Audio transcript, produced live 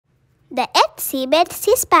The Itsy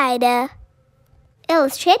Bitsy Spider.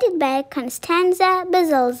 Illustrated by Constanza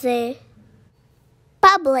Bezolzer.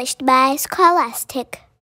 Published by Scholastic.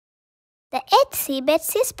 The Itsy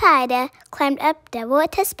Bitsy Spider climbed up the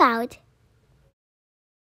water spout.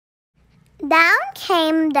 Down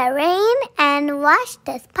came the rain and washed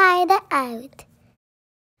the spider out.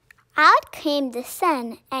 Out came the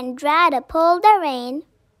sun and dried up all the rain.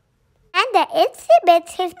 And the Itsy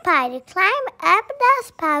Bitsy Spider climbed up the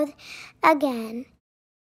spout again.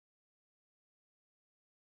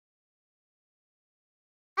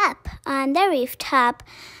 Up on the rooftop,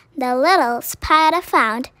 the little spider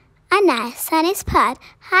found a nice sunny spot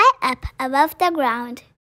high up above the ground.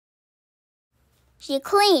 She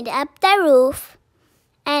cleaned up the roof,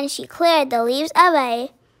 and she cleared the leaves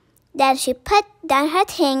away. Then she put down her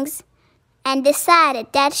things and decided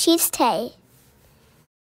that she'd stay.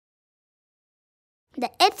 The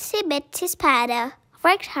Itsy Bitsy Spider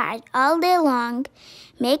worked hard all day long,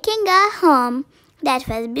 making a home that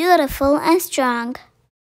was beautiful and strong.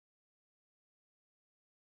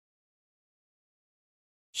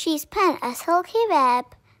 She spun a silky web,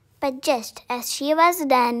 but just as she was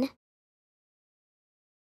done,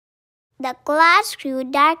 the clouds grew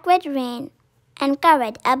dark with rain and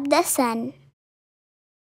covered up the sun.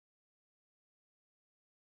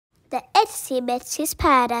 The Itsy Bitsy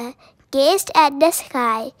Spider gazed at the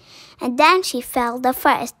sky, and then she felt the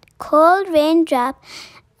first cold raindrop.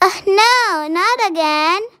 Oh no, not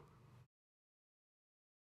again!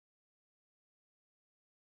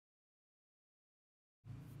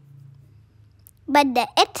 But the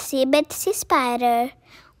Itsy Bitsy Spider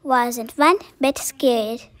wasn't one bit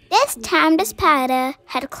scared. This time the spider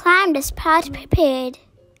had climbed the spout prepared.